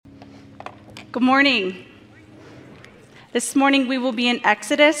Good morning. This morning we will be in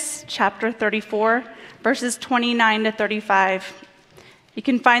Exodus chapter 34, verses 29 to 35. You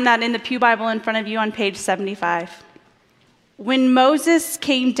can find that in the Pew Bible in front of you on page 75. When Moses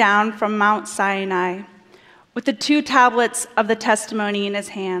came down from Mount Sinai with the 2 tablets of the testimony in his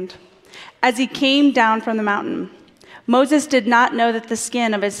hand, as he came down from the mountain, Moses did not know that the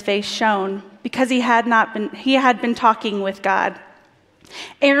skin of his face shone, because he had been talking with God.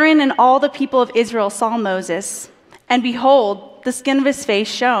 Aaron and all the people of Israel saw Moses, and behold, the skin of his face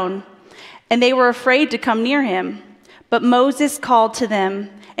shone, and they were afraid to come near him. But Moses called to them,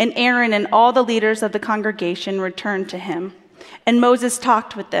 and Aaron and all the leaders of the congregation returned to him, and Moses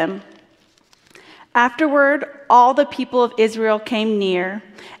talked with them. Afterward, all the people of Israel came near,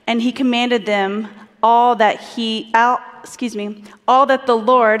 and he commanded them all that the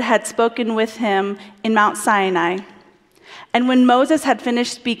Lord had spoken with him in Mount Sinai. And when Moses had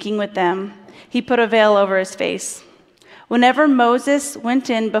finished speaking with them, he put a veil over his face. Whenever Moses went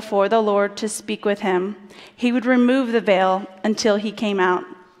in before the Lord to speak with him, he would remove the veil until he came out.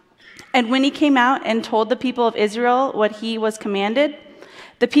 And when he came out and told the people of Israel what he was commanded,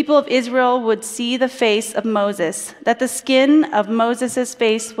 the people of Israel would see the face of Moses, that the skin of Moses'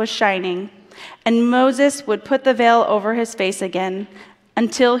 face was shining. And Moses would put the veil over his face again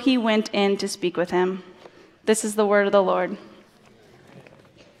until he went in to speak with him. This is the word of the Lord.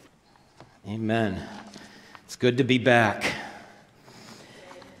 Amen. It's good to be back.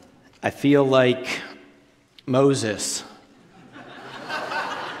 I feel like Moses.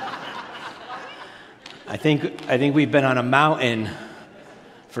 I think we've been on a mountain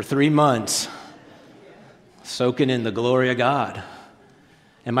for 3 months, soaking in the glory of God.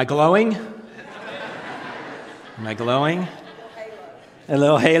 Am I glowing? Am I glowing? A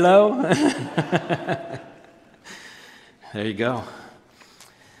little halo? There you go.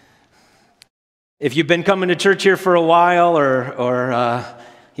 If you've been coming to church here for a while or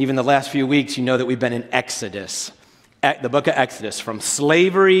even the last few weeks, you know that we've been in Exodus, the book of Exodus, from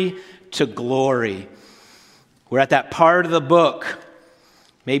slavery to glory. We're at that part of the book,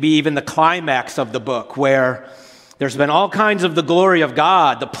 maybe even the climax of the book, where there's been all kinds of the glory of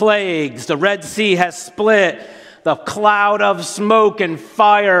God, the plagues, the Red Sea has split, the cloud of smoke and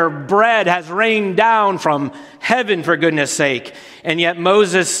fire, bread has rained down from heaven, for goodness sake. And yet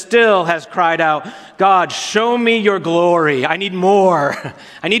Moses still has cried out, God, show me your glory. I need more.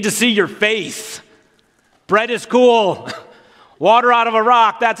 I need to see your face. Bread is cool. Water out of a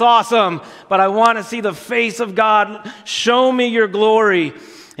rock, that's awesome. But I want to see the face of God. Show me your glory.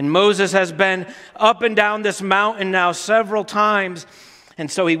 And Moses has been up and down this mountain now several times. And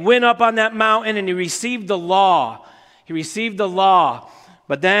so he went up on that mountain and he received the law. He received the law.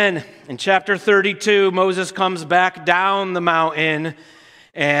 But then in chapter 32, Moses comes back down the mountain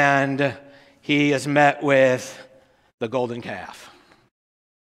and he is met with the golden calf.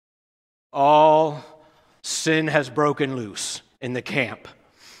 All sin has broken loose in the camp.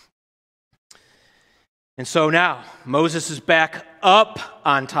 And so now Moses is back up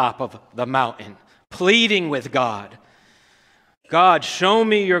on top of the mountain, pleading with God. God, show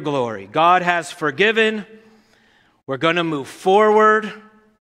me your glory. God has forgiven. We're going to move forward.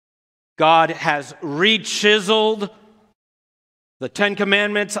 God has re-chiseled the 10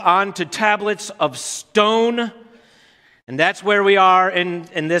 Commandments onto tablets of stone. And that's where we are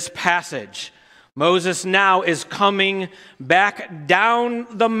in this passage. Moses now is coming back down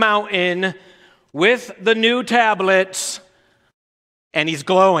the mountain with the new tablets, and he's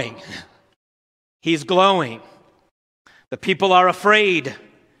glowing. He's glowing. The people are afraid.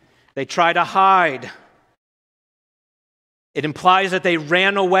 They try to hide. It implies that they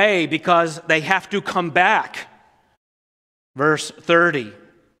ran away because they have to come back. Verse 30.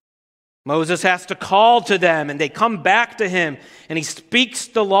 Moses has to call to them, and they come back to him, and he speaks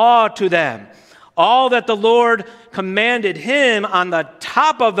the law to them. All that the Lord commanded him on the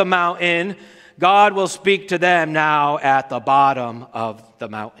top of the mountain, God will speak to them now at the bottom of the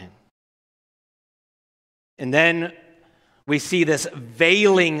mountain. And then we see this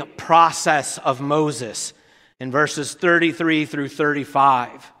veiling process of Moses in verses 33 through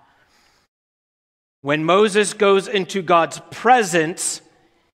 35. When Moses goes into God's presence,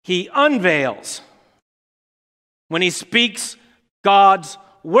 he unveils. When he speaks God's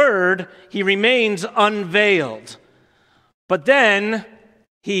word, he remains unveiled. But then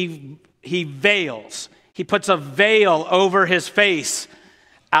he veils. He puts a veil over his face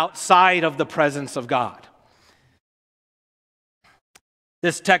outside of the presence of God.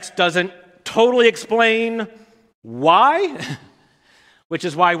 This text doesn't totally explain why, which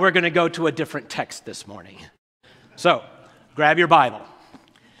is why we're going to go to a different text this morning. So, grab your Bible.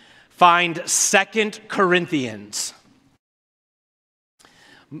 find 2 Corinthians.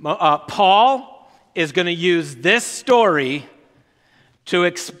 Paul is going to use this story to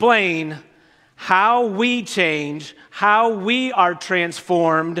explain how we change, how we are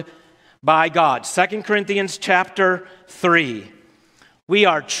transformed by God. 2 Corinthians chapter 3. We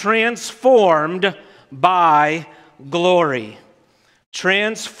are transformed by glory.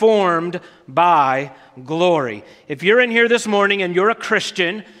 Transformed by glory. If you're in here this morning and you're a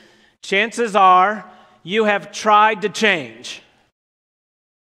Christian, chances are you have tried to change.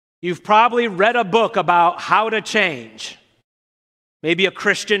 You've probably read a book about how to change. Maybe a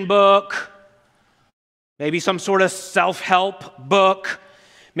Christian book, maybe some sort of self-help book.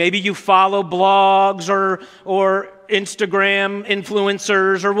 Maybe you follow blogs or Instagram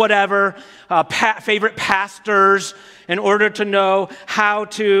influencers or whatever, favorite pastors, in order to know how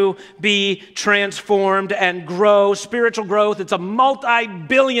to be transformed and grow. Spiritual growth, it's a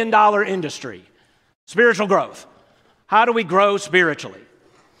multi-billion-dollar industry. Spiritual growth. How do we grow spiritually?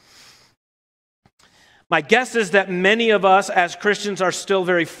 My guess is that many of us as Christians are still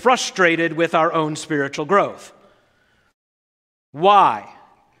very frustrated with our own spiritual growth. Why?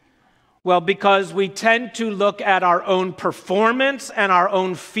 Well, because we tend to look at our own performance and our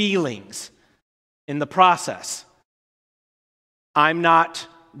own feelings in the process. I'm not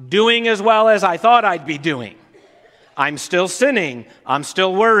doing as well as I thought I'd be doing. I'm still sinning. I'm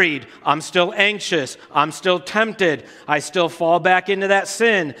still worried. I'm still anxious. I'm still tempted. I still fall back into that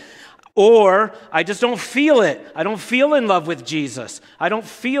sin. Or I just don't feel it. I don't feel in love with Jesus. I don't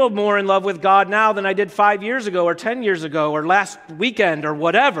feel more in love with God now than I did 5 years ago or 10 years ago or last weekend or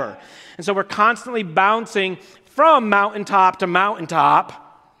whatever. And so we're constantly bouncing from mountaintop to mountaintop,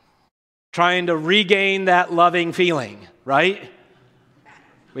 trying to regain that loving feeling, right?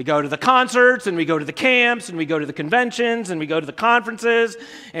 We go to the concerts, and we go to the camps, and we go to the conventions, and we go to the conferences,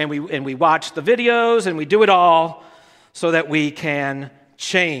 and we watch the videos, and we do it all so that we can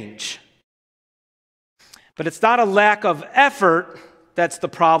change. But it's not a lack of effort that's the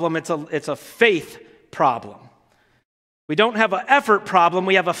problem, it's a faith problem. We don't have an effort problem,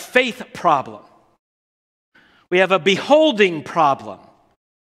 we have a faith problem. We have a beholding problem.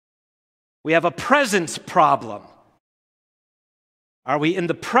 We have a presence problem. Are we in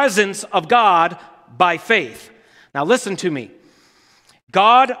the presence of God by faith? Now listen to me.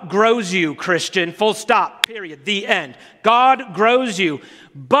 God grows you, Christian, full stop, period, the end. God grows you,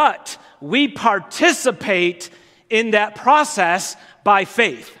 but we participate in that process by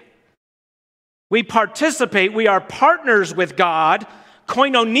faith. We participate, we are partners with God,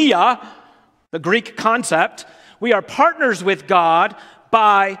 koinonia, the Greek concept. We are partners with God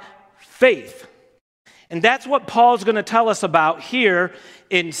by faith. And that's what Paul's going to tell us about here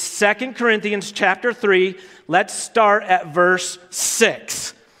in 2 Corinthians chapter 3. Let's start at verse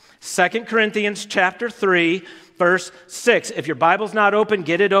 6. 2 Corinthians chapter 3, verse 6. If your Bible's not open,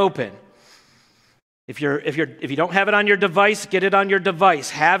 get it open. If you don't have it on your device, get it on your device.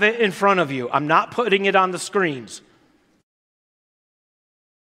 Have it in front of you. I'm not putting it on the screens.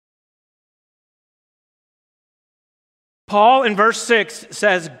 Paul in verse 6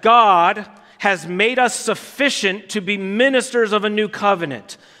 says, God has made us sufficient to be ministers of a new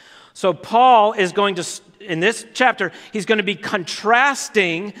covenant. So Paul is going to, in this chapter, he's going to be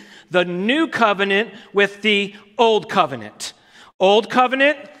contrasting the new covenant with the old covenant. Old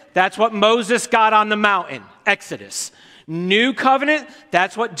covenant, that's what Moses got on the mountain, Exodus. New covenant,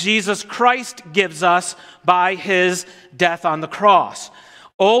 that's what Jesus Christ gives us by his death on the cross.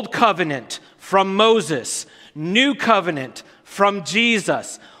 Old covenant from Moses, new covenant from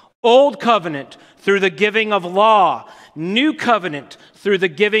Jesus. Old covenant through the giving of law. New covenant through the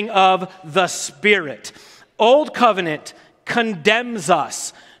giving of the Spirit. Old covenant condemns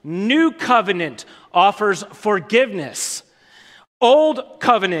us. New covenant offers forgiveness. Old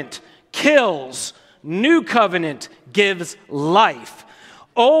covenant kills. New covenant gives life.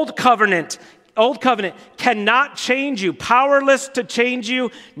 Old covenant cannot change you, powerless to change you.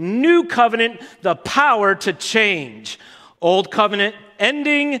 New covenant, the power to change. Old covenant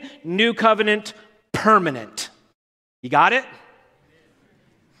ending, new covenant permanent. You got it?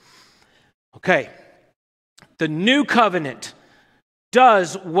 Okay. The new covenant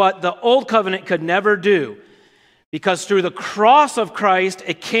does what the old covenant could never do, because through the cross of Christ,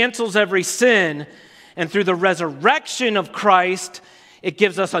 it cancels every sin, and through the resurrection of Christ, it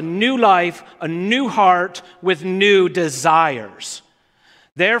gives us a new life, a new heart with new desires.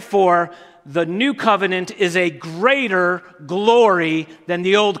 Therefore, the new covenant is a greater glory than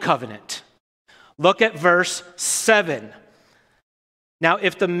the old covenant. Look at verse 7. Now,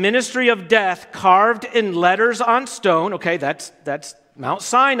 if the ministry of death carved in letters on stone, okay, that's Mount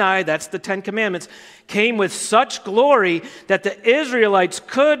Sinai, that's the Ten Commandments, came with such glory that the Israelites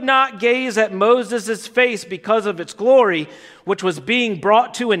could not gaze at Moses' face because of its glory, which was being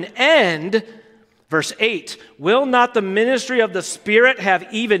brought to an end. Verse 8, will not the ministry of the Spirit have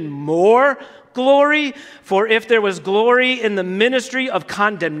even more glory? For if there was glory in the ministry of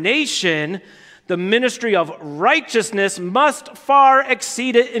condemnation, the ministry of righteousness must far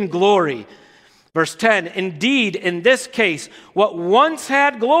exceed it in glory. Verse 10, indeed, in this case, what once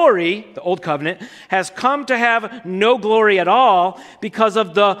had glory, the old covenant, has come to have no glory at all because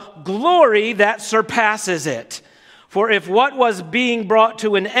of the glory that surpasses it. For if what was being brought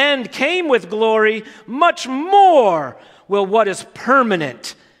to an end came with glory, much more will what is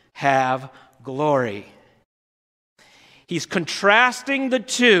permanent have glory. He's contrasting the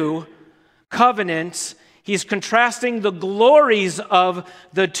two covenants. He's contrasting the glories of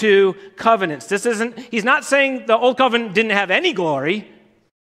the two covenants. He's not saying the old covenant didn't have any glory.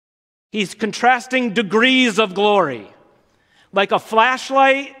 He's contrasting degrees of glory, like a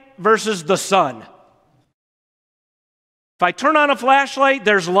flashlight versus the sun. If I turn on a flashlight,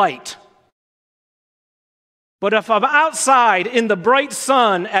 there's light. But if I'm outside in the bright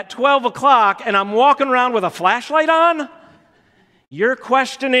sun at 12 o'clock and I'm walking around with a flashlight on, you're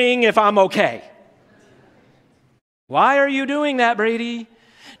questioning if I'm okay. Why are you doing that, Brady?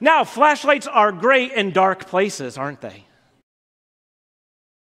 Now, flashlights are great in dark places, aren't they?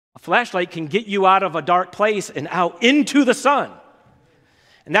 A flashlight can get you out of a dark place and out into the sun.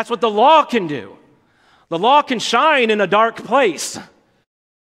 And that's what the law can do. The law can shine in a dark place.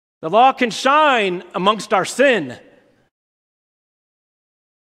 The law can shine amongst our sin.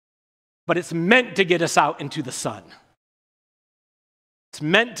 But it's meant to get us out into the sun. It's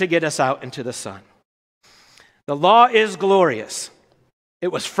meant to get us out into the sun. The law is glorious. It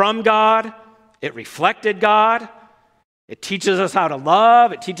was from God. It reflected God. It teaches us how to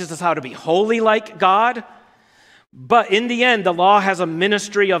love. It teaches us how to be holy like God. But in the end, the law has a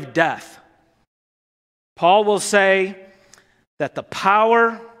ministry of death. Paul will say that the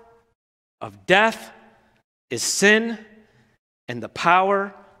power of death is sin, and the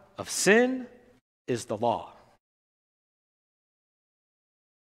power of sin is the law.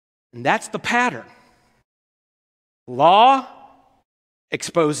 And that's the pattern. Law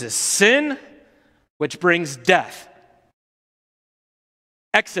exposes sin, which brings death.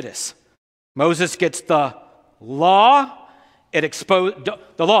 Exodus. Moses gets the law. It exposed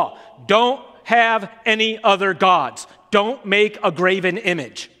the law. Don't have any other gods. Don't make a graven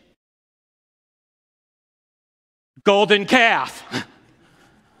image. Golden calf.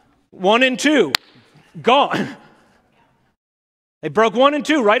 1 and 2. Gone. They broke 1 and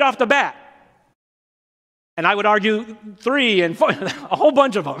 2 right off the bat. And I would argue 3 and 4, a whole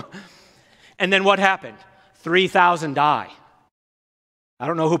bunch of them. And then what happened? 3,000 die. I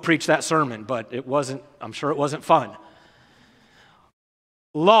don't know who preached that sermon, but I'm sure it wasn't fun.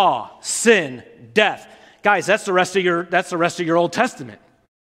 Law, sin, death. Guys, that's the rest of your Old Testament.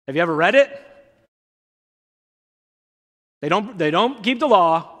 Have you ever read it? They don't keep the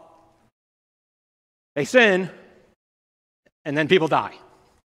law. They sin, and then people die.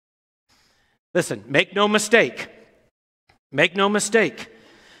 Listen, make no mistake. Make no mistake.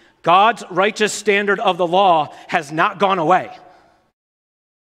 God's righteous standard of the law has not gone away.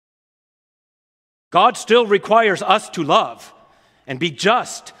 God still requires us to love and be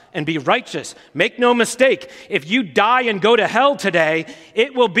just and be righteous. Make no mistake, if you die and go to hell today,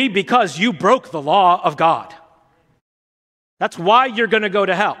 it will be because you broke the law of God. That's why you're going to go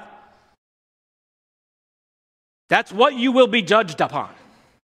to hell. That's what you will be judged upon.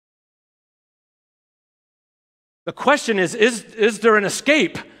 The question is there an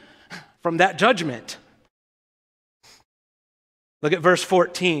escape from that judgment? Look at verse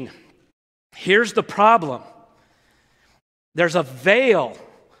 14. Here's the problem. There's a veil.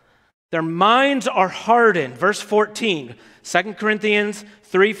 Their minds are hardened. Verse 14, 2 Corinthians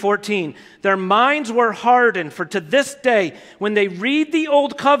 3:14. Their minds were hardened, for to this day, when they read the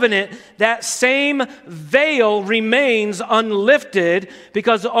old covenant, that same veil remains unlifted,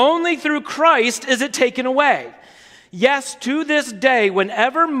 because only through Christ is it taken away. Yes, to this day,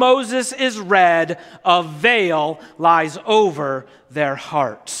 whenever Moses is read, a veil lies over their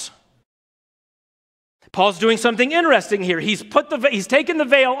hearts. Paul's doing something interesting here. He's taken the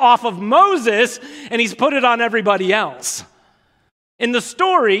veil off of Moses and he's put it on everybody else. In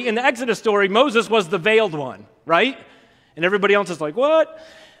the Exodus story, Moses was the veiled one, right? And everybody else is like, what?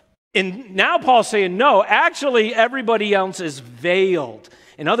 And now Paul's saying, no, actually everybody else is veiled.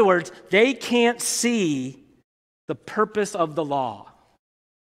 In other words, they can't see the purpose of the law.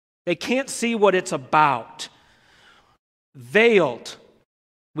 They can't see what it's about. Veiled.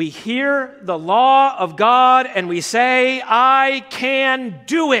 We hear the law of God and we say, I can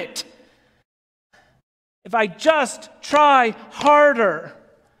do it. If I just try harder,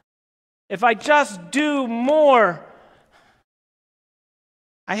 if I just do more.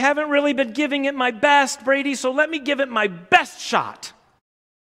 I haven't really been giving it my best, Brady, so let me give it my best shot.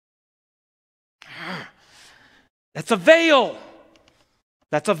 That's a veil.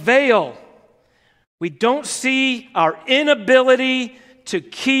 That's a veil. We don't see our inability to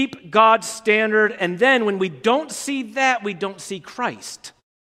keep God's standard, and then when we don't see that, we don't see Christ.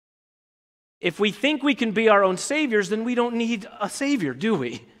 If we think we can be our own saviors, then we don't need a savior, do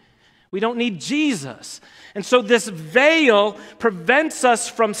we? We don't need Jesus. And so this veil prevents us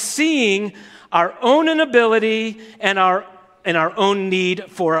from seeing our own inability and our own need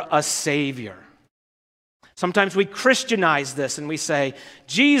for a savior. Sometimes we Christianize this and we say,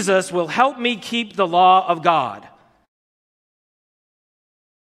 Jesus will help me keep the law of God.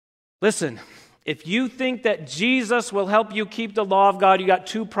 Listen, if you think that Jesus will help you keep the law of God, you got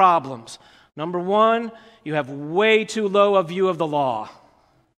two problems. Number one, you have way too low a view of the law.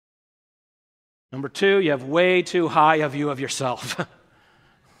 Number two, you have way too high a view of yourself.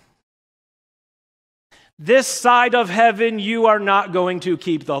 This side of heaven, you are not going to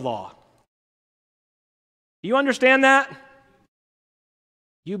keep the law. You understand that?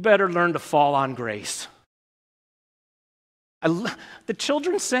 You better learn to fall on grace. The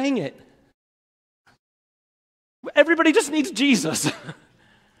children sang it. Everybody just needs Jesus.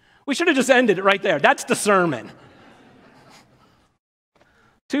 We should have just ended it right there. That's the sermon.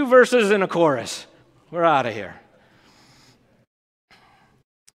 2 verses and a chorus. We're out of here.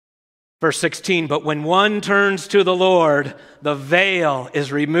 Verse 16, but when one turns to the Lord, the veil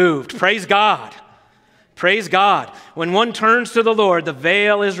is removed. Praise God. Praise God. When one turns to the Lord, the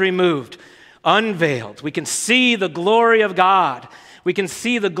veil is removed, unveiled. We can see the glory of God. We can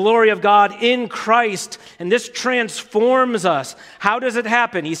see the glory of God in Christ, and this transforms us. How does it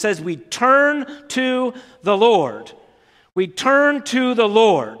happen? He says we turn to the Lord. We turn to the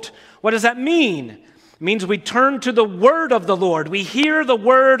Lord. What does that mean? It means we turn to the word of the Lord. We hear the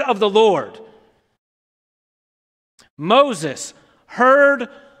word of the Lord. Moses heard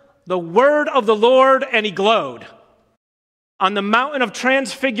the word of the Lord and he glowed. On the mountain of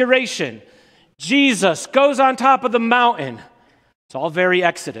transfiguration, Jesus goes on top of the mountain. It's all very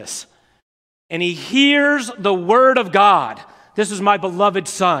Exodus. And he hears the word of God. This is my beloved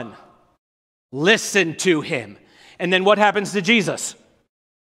son. Listen to him. And then what happens to Jesus?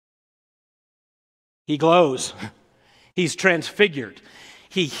 He glows. He's transfigured.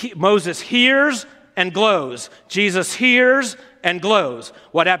 Moses hears and glows. Jesus hears and glows.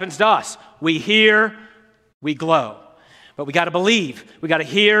 What happens to us? We hear, we glow. But we got to believe. We got to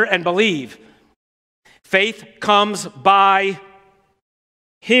hear and believe. Faith comes by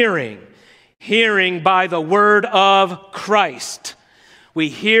hearing. Hearing by the word of Christ. We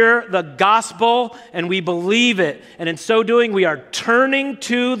hear the gospel and we believe it. And in so doing, we are turning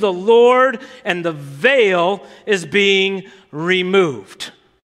to the Lord and the veil is being removed.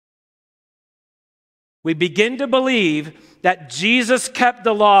 We begin to believe that Jesus kept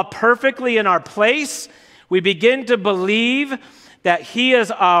the law perfectly in our place. We begin to believe that he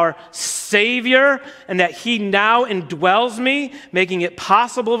is our Savior and that he now indwells me, making it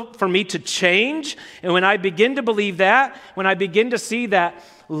possible for me to change. And when I begin to believe that, when I begin to see that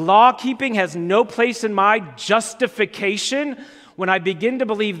law-keeping has no place in my justification, when I begin to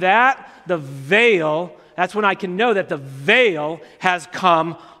believe that, the veil, that's when I can know that the veil has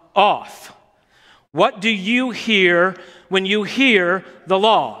come off. What do you hear when you hear the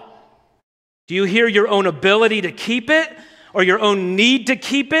law? Do you hear your own ability to keep it? Or your own need to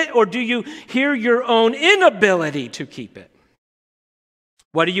keep it? Or do you hear your own inability to keep it?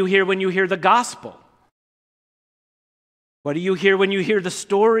 What do you hear when you hear the gospel? What do you hear when you hear the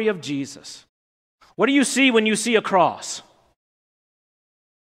story of Jesus? What do you see when you see a cross?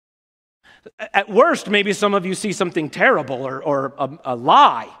 At worst, maybe some of you see something terrible or a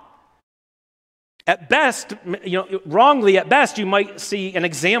lie. At best, wrongly at best, you might see an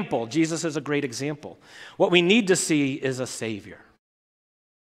example. Jesus is a great example. What we need to see is a Savior.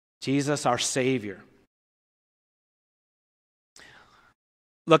 Jesus, our Savior.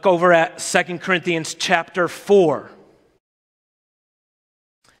 Look over at 2 Corinthians chapter 4.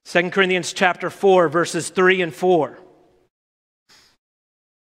 2 Corinthians chapter 4, verses 3 and 4.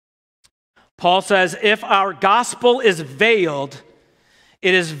 Paul says, if our gospel is veiled,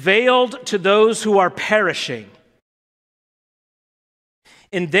 it is veiled to those who are perishing.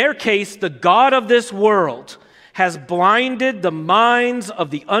 In their case, the God of this world has blinded the minds of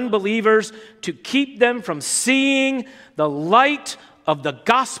the unbelievers to keep them from seeing the light of the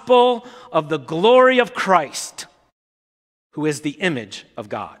gospel of the glory of Christ, who is the image of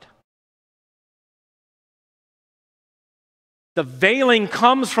God. The veiling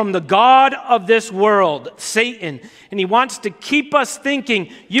comes from the God of this world, Satan, and he wants to keep us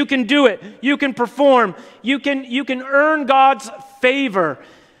thinking, you can do it, you can perform, you can earn God's favor,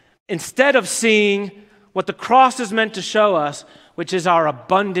 instead of seeing what the cross is meant to show us, which is our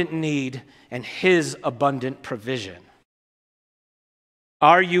abundant need and his abundant provision.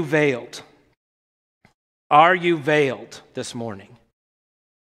 Are you veiled? Are you veiled this morning?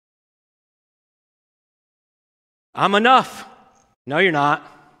 I'm enough. No, you're not.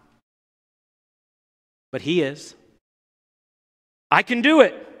 But he is. I can do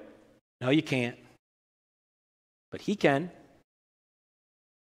it. No, you can't. But he can.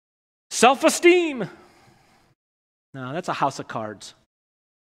 Self-esteem. No, that's a house of cards.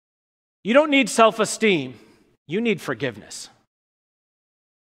 You don't need self-esteem. You need forgiveness.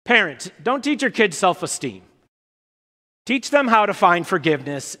 Parents, don't teach your kids self-esteem. Teach them how to find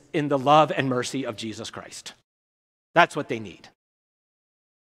forgiveness in the love and mercy of Jesus Christ. That's what they need.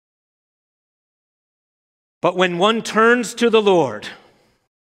 But when one turns to the Lord,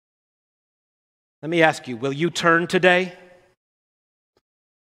 let me ask you, will you turn today?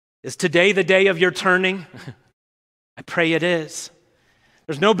 Is today the day of your turning? I pray it is.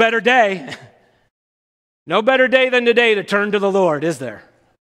 There's no better day. No better day than today to turn to the Lord, is there?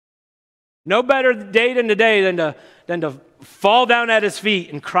 No better day than today than to fall down at his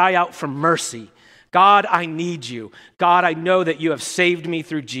feet and cry out for mercy. God, I need you. God, I know that you have saved me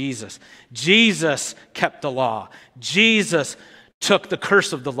through Jesus. Jesus kept the law. Jesus took the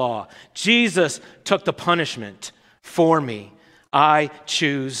curse of the law. Jesus took the punishment for me. I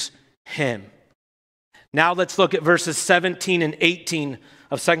choose him. Now let's look at verses 17 and 18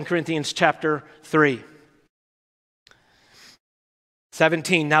 of 2 Corinthians chapter 3.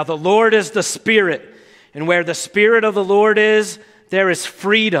 17, now the Lord is the Spirit, and where the Spirit of the Lord is, there is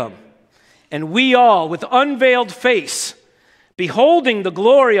freedom. And we all, with unveiled face, beholding the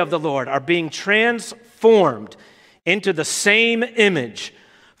glory of the Lord, are being transformed into the same image,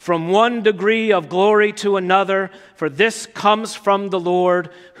 from one degree of glory to another, for this comes from the Lord,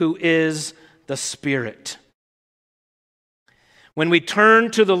 who is the Spirit. When we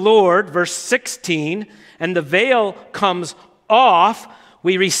turn to the Lord, verse 16, and the veil comes off,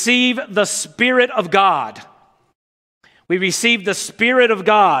 we receive the Spirit of God. We receive the Spirit of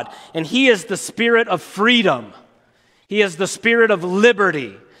God, and he is the Spirit of freedom. He is the Spirit of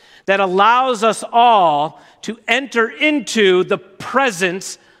liberty that allows us all to enter into the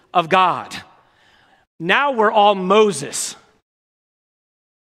presence of God. Now we're all Moses.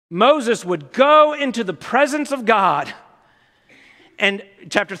 Moses would go into the presence of God, and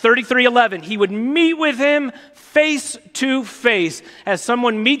chapter 33:11, he would meet with him face to face as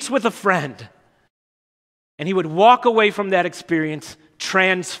someone meets with a friend. And he would walk away from that experience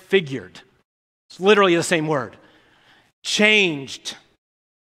transfigured. It's literally the same word. Changed.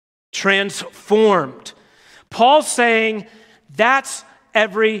 Transformed. Paul's saying that's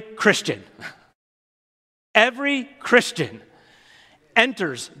every Christian. Every Christian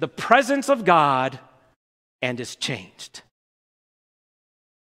enters the presence of God and is changed.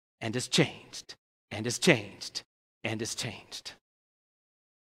 And is changed. And is changed. And is changed.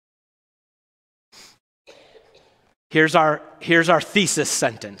 Here's our thesis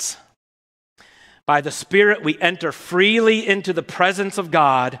sentence. By the Spirit, we enter freely into the presence of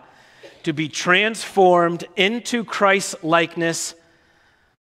God to be transformed into Christ's likeness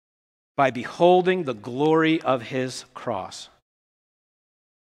by beholding the glory of his cross.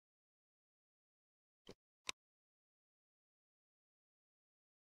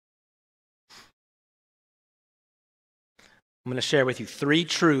 I'm going to share with you 3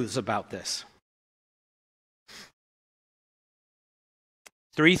 truths about this.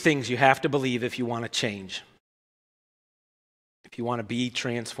 3 things you have to believe if you want to change, if you want to be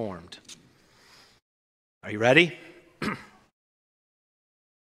transformed. Are you ready?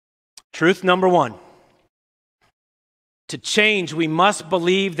 Truth number 1. To change, we must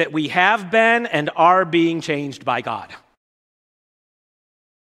believe that we have been and are being changed by God.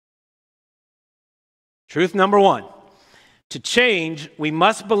 Truth number 1. To change, we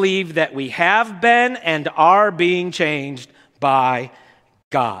must believe that we have been and are being changed by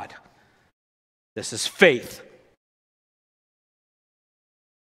God. This is faith.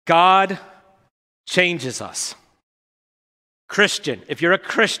 God changes us. Christian, if you're a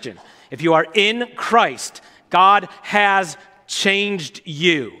Christian, if you are in Christ, God has changed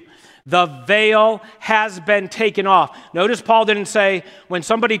you. The veil has been taken off. Notice Paul didn't say when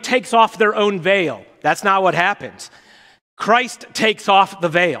somebody takes off their own veil. That's not what happens. Christ takes off the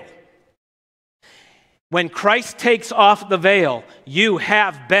veil. When Christ takes off the veil, you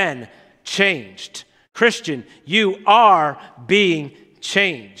have been changed. Christian, you are being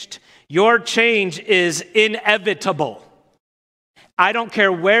changed. Your change is inevitable. I don't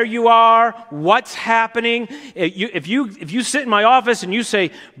care where you are, what's happening. If you sit in my office and you say,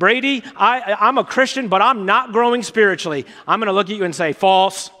 Brady, I'm a Christian, but I'm not growing spiritually, I'm going to look at you and say,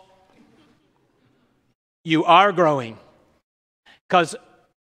 false. You are growing. Because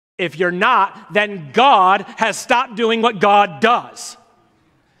if you're not, then God has stopped doing what God does.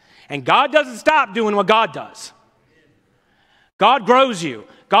 And God doesn't stop doing what God does. God grows you.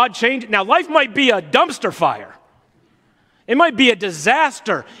 God changes. Now, life might be a dumpster fire. It might be a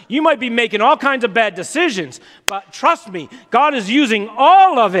disaster. You might be making all kinds of bad decisions. But trust me, God is using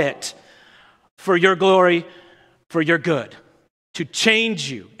all of it for your glory, for your good, to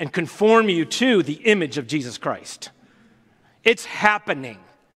change you and conform you to the image of Jesus Christ. It's happening.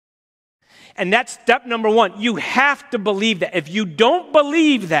 And that's step number one. You have to believe that. If you don't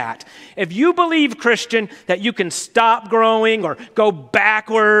believe that, if you believe, Christian, that you can stop growing or go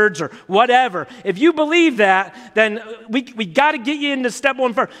backwards or whatever, if you believe that, then we got to get you into step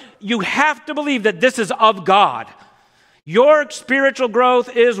one first. You have to believe that this is of God. Your spiritual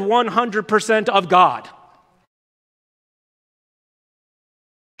growth is 100% of God.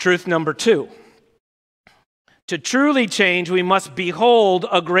 Truth number two. To truly change, we must behold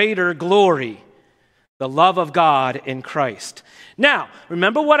a greater glory, the love of God in Christ. Now,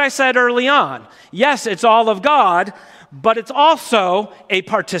 remember what I said early on. Yes, it's all of God, but it's also a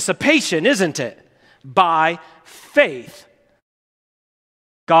participation, isn't it? By faith.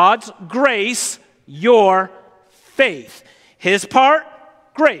 God's grace, your faith. His part,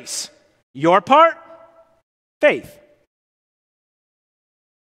 grace. Your part, faith.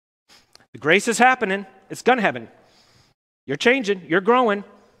 The grace is happening. It's going to happen. You're changing. You're growing.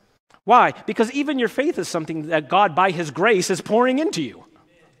 Why? Because even your faith is something that God, by His grace, is pouring into you.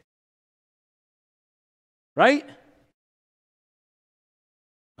 Right?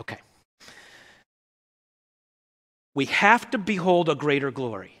 Okay. We have to behold a greater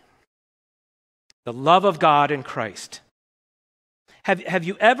glory. The love of God in Christ. Have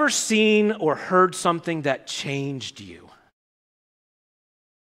you ever seen or heard something that changed you?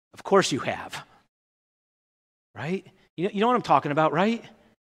 Of course you have. Right? You know what I'm talking about, right?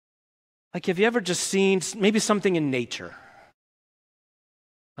 Like, have you ever just seen maybe something in nature?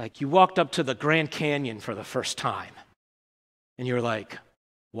 Like, you walked up to the Grand Canyon for the first time, and you're like,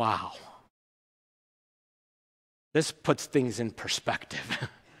 wow. This puts things in perspective.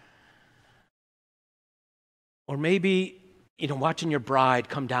 Or maybe, watching your bride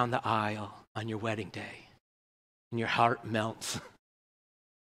come down the aisle on your wedding day, and your heart melts.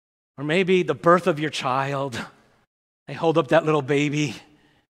 Or maybe the birth of your child. They hold up that little baby,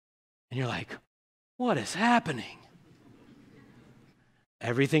 and you're like, what is happening?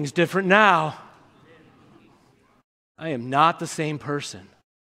 Everything's different now. I am not the same person.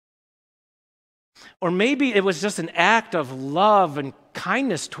 Or maybe it was just an act of love and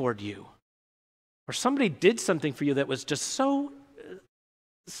kindness toward you. Or somebody did something for you that was just so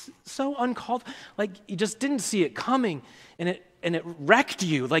uncalled, like you just didn't see it coming, and it wrecked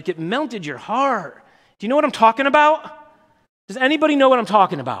you, like it melted your heart. Do you know what I'm talking about? Does anybody know what I'm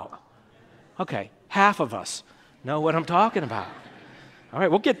talking about? Okay, half of us know what I'm talking about. All right,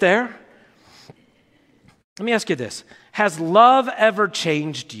 we'll get there. Let me ask you this. Has love ever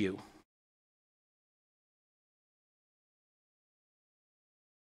changed you?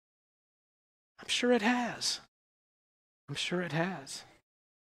 I'm sure it has. I'm sure it has.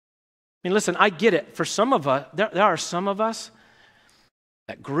 I mean, listen, I get it. For some of us, there are some of us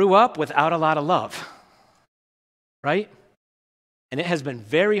that grew up without a lot of love, right? And it has been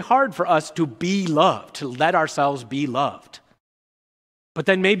very hard for us to be loved, to let ourselves be loved. But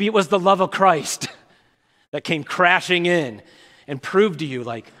then maybe it was the love of Christ that came crashing in and proved to you,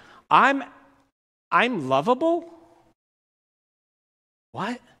 like, I'm lovable?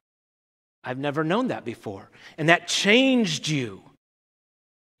 What? I've never known that before. And that changed you.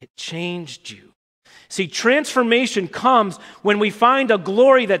 It changed you. See, transformation comes when we find a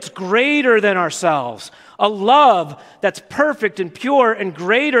glory that's greater than ourselves, a love that's perfect and pure and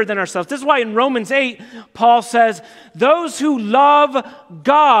greater than ourselves. This is why in Romans 8, Paul says, those who love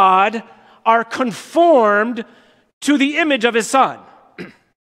God are conformed to the image of His Son.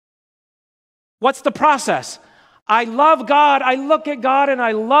 What's the process? I love God, I look at God and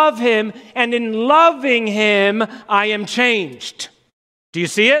I love Him, and in loving Him, I am changed. Do you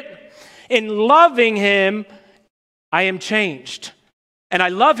see it? In loving Him, I am changed. And I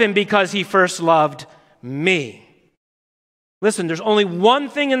love Him because He first loved me. Listen, there's only one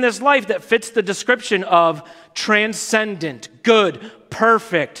thing in this life that fits the description of transcendent, good,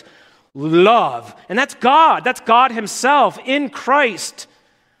 perfect love. And that's God. That's God himself in Christ.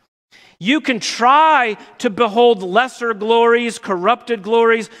 You can try to behold lesser glories, corrupted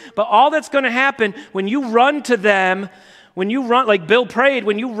glories, but all that's going to happen when you run to them, when you run, like Bill prayed,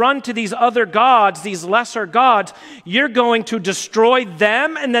 when you run to these other gods, these lesser gods, you're going to destroy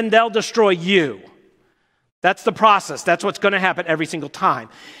them and then they'll destroy you. That's the process. That's what's going to happen every single time.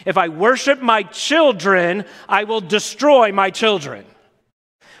 If I worship my children, I will destroy my children.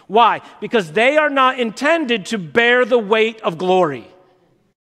 Why? Because they are not intended to bear the weight of glory.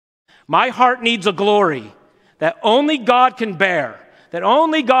 My heart needs a glory that only God can bear, that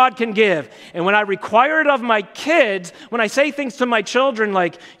only God can give. And when I require it of my kids, when I say things to my children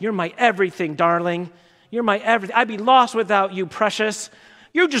like, "You're my everything, darling. You're my everything. I'd be lost without you, precious."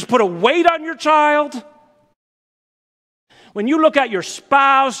 You just put a weight on your child. When you look at your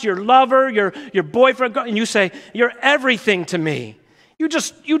spouse, your lover, your boyfriend, and you say, "You're everything to me," you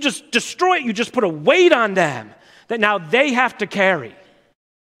just destroy it. You just put a weight on them that now they have to carry.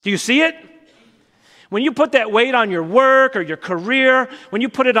 Do you see it? When you put that weight on your work or your career, when you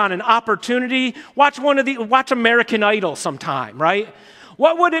put it on an opportunity, watch American Idol sometime, right?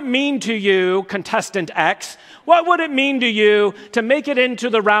 What would it mean to you, contestant X? What would it mean to you to make it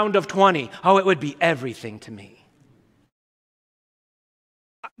into the round of 20? Oh, it would be everything to me.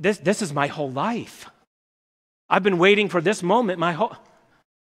 This is my whole life. I've been waiting for this moment my whole...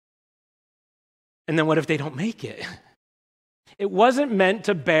 And then what if they don't make it? It wasn't meant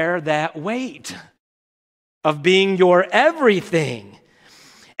to bear that weight of being your everything.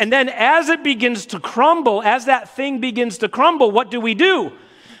 And then as it begins to crumble, as that thing begins to crumble, what do?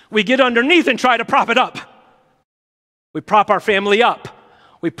 We get underneath and try to prop it up. We prop our family up.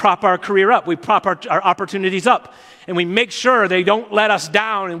 We prop our career up. We prop our opportunities up. And we make sure they don't let us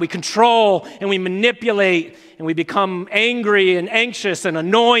down, and we control and we manipulate, and we become angry and anxious and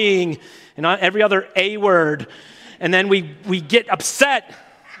annoying and every other A word. And then we get upset.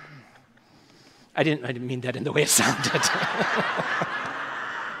 I didn't mean that in the way it sounded.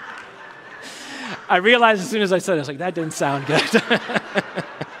 I realized as soon as I said it, I was like, that didn't sound good.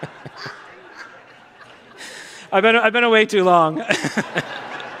 I've been away too long.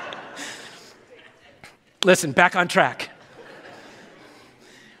 Listen, back on track.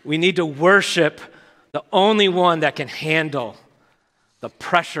 We need to worship the only one that can handle the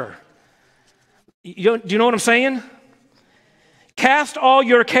pressure. Do you know what I'm saying? Cast all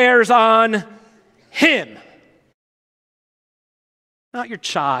your cares on him. Not your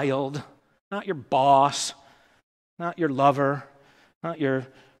child, not your boss, not your lover, not your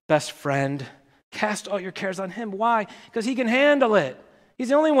best friend. Cast all your cares on him. Why? Because he can handle it. He's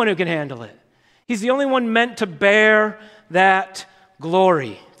the only one who can handle it. He's the only one meant to bear that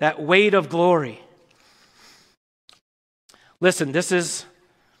glory, that weight of glory. Listen, this is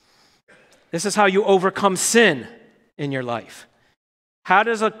how you overcome sin in your life. How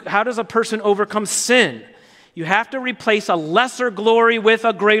does a person overcome sin? You have to replace a lesser glory with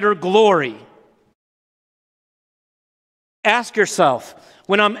a greater glory. Ask yourself,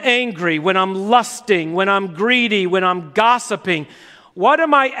 when I'm angry, when I'm lusting, when I'm greedy, when I'm gossiping, what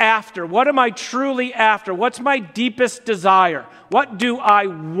am I after? What am I truly after? What's my deepest desire? What do I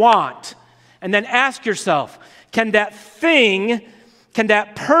want? And then ask yourself, can that thing, can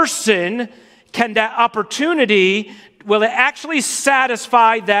that person, can that opportunity, will it actually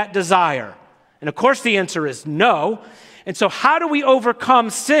satisfy that desire? And of course the answer is no. And so how do we overcome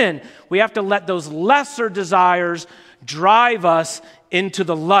sin? We have to let those lesser desires drive us into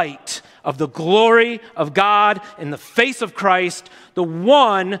the light of the glory of God in the face of Christ, the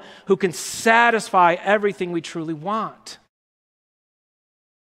one who can satisfy everything we truly want.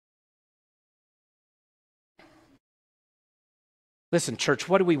 Listen, church,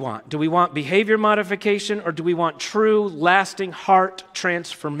 what do we want? Do we want behavior modification, or do we want true, lasting heart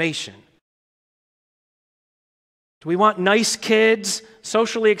transformation? Do we want nice kids,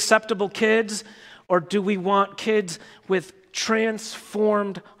 socially acceptable kids, or do we want kids with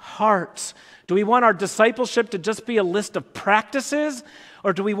transformed hearts? Do we want our discipleship to just be a list of practices,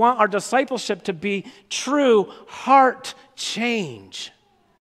 or do we want our discipleship to be true heart change?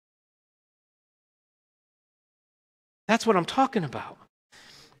 That's what I'm talking about.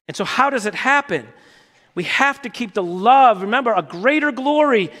 And so how does it happen? We have to keep the love. Remember, a greater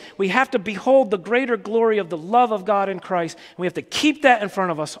glory. We have to behold the greater glory of the love of God in Christ. And we have to keep that in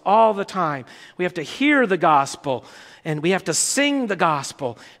front of us all the time. We have to hear the gospel, and we have to sing the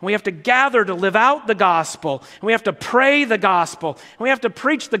gospel, and we have to gather to live out the gospel, and we have to pray the gospel, and we have to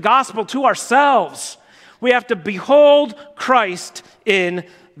preach the gospel to ourselves. We have to behold Christ in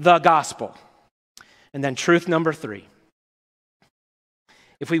the gospel. And then truth number 3.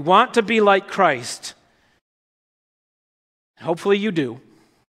 If we want to be like Christ, hopefully you do,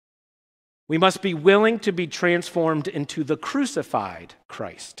 we must be willing to be transformed into the crucified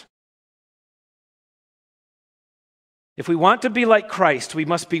Christ. If we want to be like Christ, we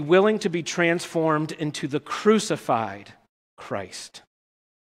must be willing to be transformed into the crucified Christ.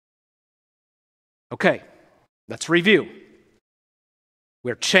 Okay, let's review.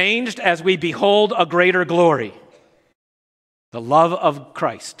 We're changed as we behold a greater glory, the love of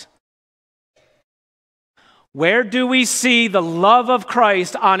Christ. Where do we see the love of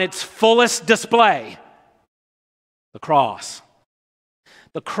Christ on its fullest display? The cross.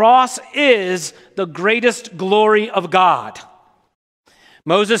 The cross is the greatest glory of God.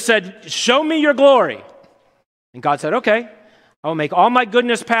 Moses said, "Show me your glory." And God said, "Okay, I will make all my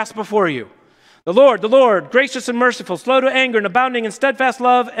goodness pass before you. The Lord, gracious and merciful, slow to anger and abounding in steadfast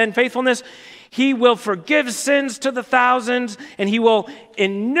love and faithfulness. He will forgive sins to the thousands, and he will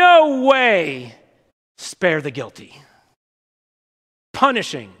in no way spare the guilty,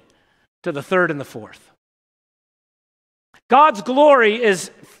 punishing to the third and the fourth." God's glory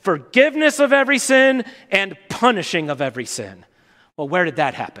is forgiveness of every sin and punishing of every sin. Well, where did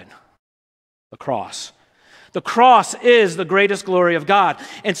that happen? The cross. The cross is the greatest glory of God.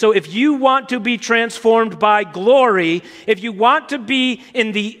 And so if you want to be transformed by glory, if you want to be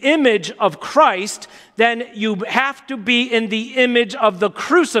in the image of Christ, then you have to be in the image of the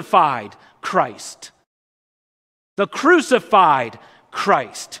crucified Christ. The crucified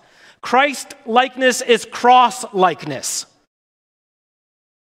Christ. Christ likeness is cross likeness.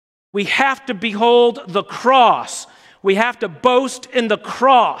 We have to behold the cross. We have to boast in the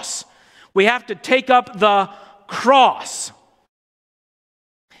cross. We have to take up the cross.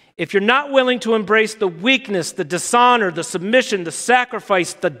 If you're not willing to embrace the weakness, the dishonor, the submission, the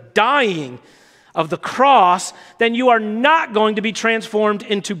sacrifice, the dying of the cross, then you are not going to be transformed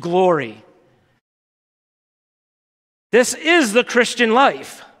into glory. This is the Christian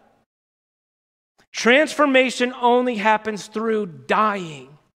life. Transformation only happens through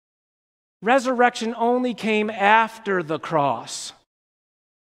dying. Resurrection only came after the cross.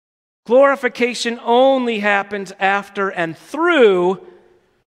 Glorification only happens after and through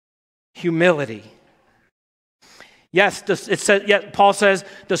humility. Yes, Paul says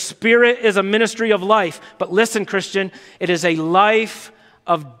the Spirit is a ministry of life. But listen, Christian, it is a life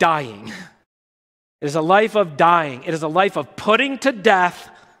of dying. It is a life of dying. It is a life of putting to death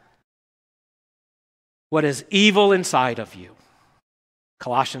what is evil inside of you.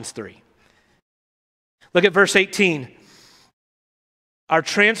 Colossians 3. Look at verse 18. Our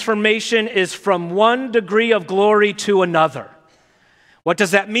transformation is from one degree of glory to another. What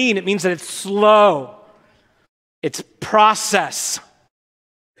does that mean? It means that it's slow. It's process.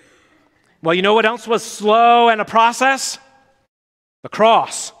 Well, you know what else was slow and a process? The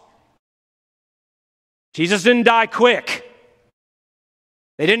cross. Jesus didn't die quick.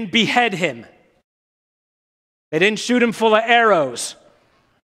 They didn't behead him. They didn't shoot him full of arrows.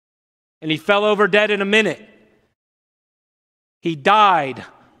 And he fell over dead in a minute. He died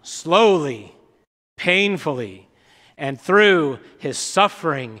slowly, painfully, and through his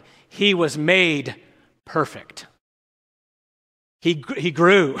suffering, he was made perfect. He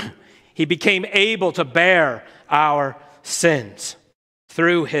grew. He became able to bear our sins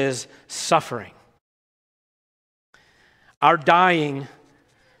through his suffering. Our dying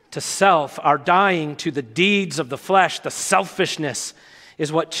to self, our dying to the deeds of the flesh, the selfishness,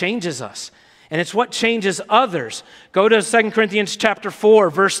 is what changes us. And it's what changes others. Go to 2 Corinthians chapter 4,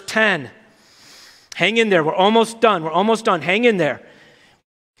 verse 10. Hang in there. We're almost done. We're almost done. Hang in there.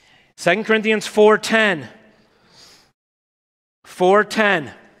 2 Corinthians 4:10.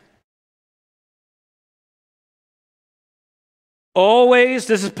 4:10. Always,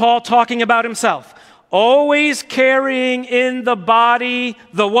 this is Paul talking about himself, always carrying in the body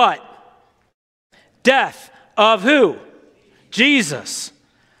the what? Death of who? Jesus.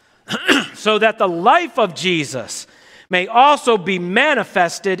 So that the life of Jesus may also be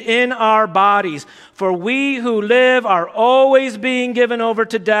manifested in our bodies. For we who live are always being given over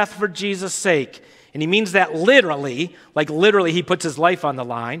to death for Jesus' sake. And he means that literally, like literally he puts his life on the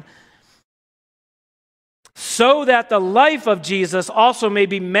line. So that the life of Jesus also may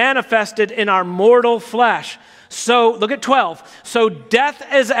be manifested in our mortal flesh. So, look at 12. So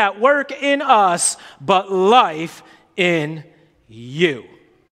death is at work in us, but life in you.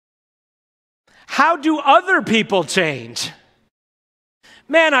 How do other people change?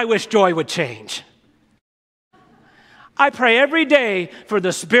 Man, I wish Joy would change. I pray every day for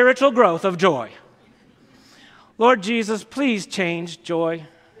the spiritual growth of Joy. Lord Jesus, please change Joy.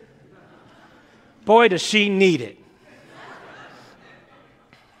 Boy, does she need it.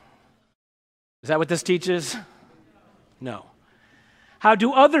 Is that what this teaches? No. How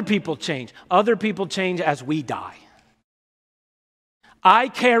do other people change? Other people change as we die. I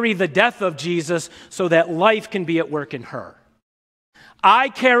carry the death of Jesus so that life can be at work in her. I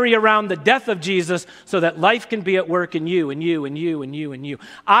carry around the death of Jesus so that life can be at work in you and you and you and you and you.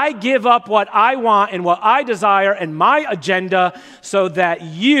 I give up what I want and what I desire and my agenda so that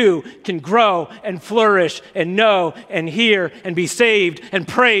you can grow and flourish and know and hear and be saved and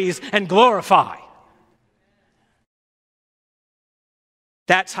praise and glorify.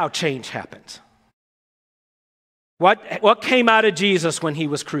 That's how change happens. What came out of Jesus when he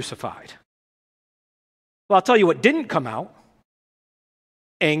was crucified? Well, I'll tell you what didn't come out.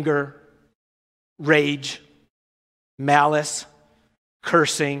 Anger, rage, malice,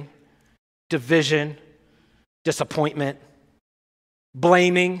 cursing, division, disappointment,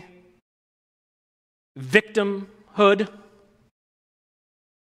 blaming, victimhood.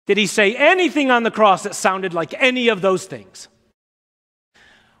 Did he say anything on the cross that sounded like any of those things?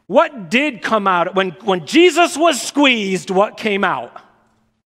 What did come out? When Jesus was squeezed, what came out?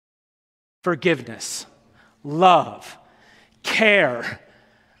 Forgiveness, love, care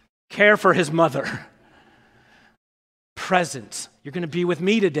for his mother, presence. You're going to be with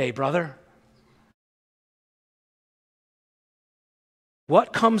me today, brother.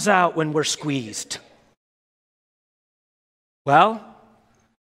 What comes out when we're squeezed? Well,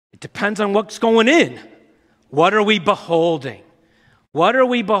 it depends on what's going in. What are we beholding? What are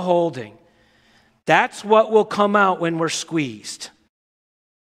we beholding? That's what will come out when we're squeezed.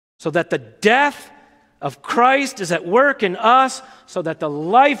 So that the death of Christ is at work in us, so that the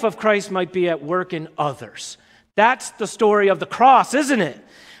life of Christ might be at work in others. That's the story of the cross, isn't it?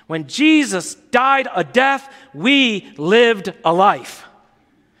 When Jesus died a death, we lived a life.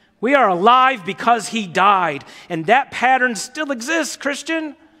 We are alive because he died, and that pattern still exists,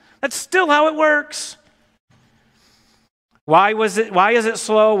 Christian. That's still how it works. Why is it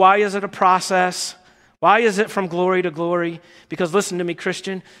slow? Why is it a process? Why is it from glory to glory? Because listen to me,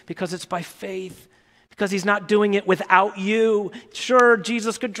 Christian, because it's by faith. Because he's not doing it without you. Sure,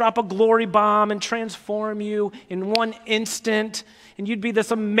 Jesus could drop a glory bomb and transform you in one instant, and you'd be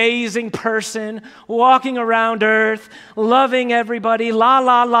this amazing person walking around earth, loving everybody, la,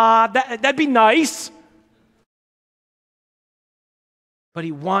 la, la. That'd be nice. But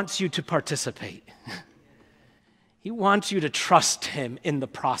he wants you to participate. He wants you to trust him in the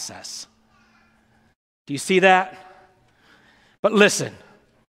process. Do you see that? But listen,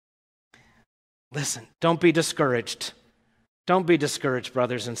 don't be discouraged. Don't be discouraged,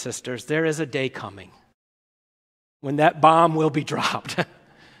 brothers and sisters. There is a day coming when that bomb will be dropped,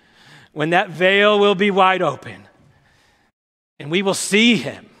 when that veil will be wide open, and we will see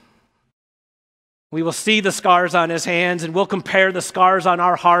him. We will see the scars on his hands, and we'll compare the scars on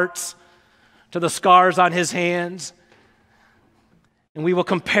our hearts to the scars on his hands. And we will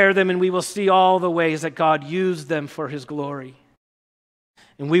compare them, and we will see all the ways that God used them for his glory.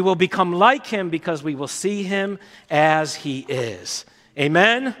 And we will become like him because we will see him as he is.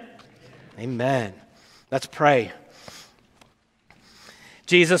 Amen? Amen. Let's pray.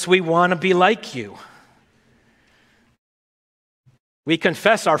 Jesus, we want to be like you. We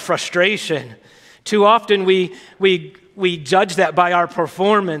confess our frustration. Too often we judge that by our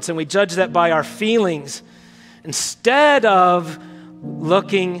performance, and we judge that by our feelings instead of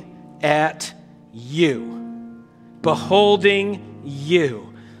looking at you, beholding you.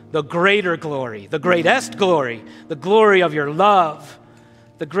 The greater glory, the greatest glory, the glory of your love,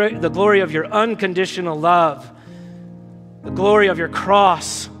 the glory of your unconditional love, the glory of your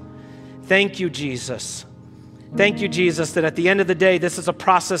cross. Thank you, Jesus. Thank you, Jesus, that at the end of the day, this is a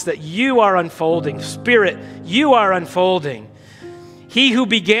process that you are unfolding. Spirit, you are unfolding. He who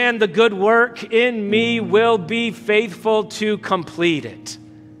began the good work in me will be faithful to complete it.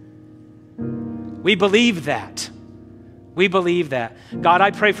 We believe that. We believe that. God,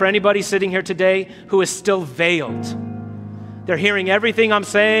 I pray for anybody sitting here today who is still veiled. They're hearing everything I'm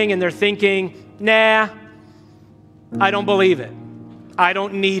saying and they're thinking, nah, I don't believe it. I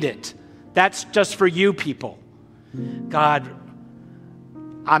don't need it. That's just for you people. God,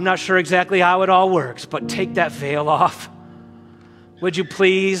 I'm not sure exactly how it all works, but take that veil off. Would you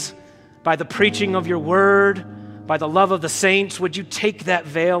please, by the preaching of your word, by the love of the saints, would you take that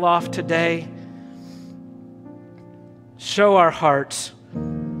veil off today? Show our hearts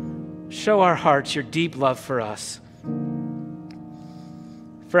your deep love for us.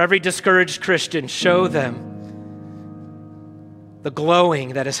 For every discouraged Christian, show them the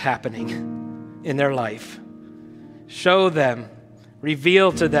glowing that is happening in their life. Show them,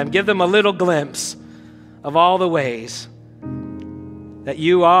 reveal to them, give them a little glimpse of all the ways that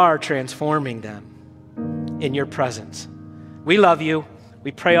you are transforming them in your presence. We love you.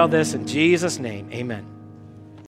 We pray all this in Jesus' name. Amen.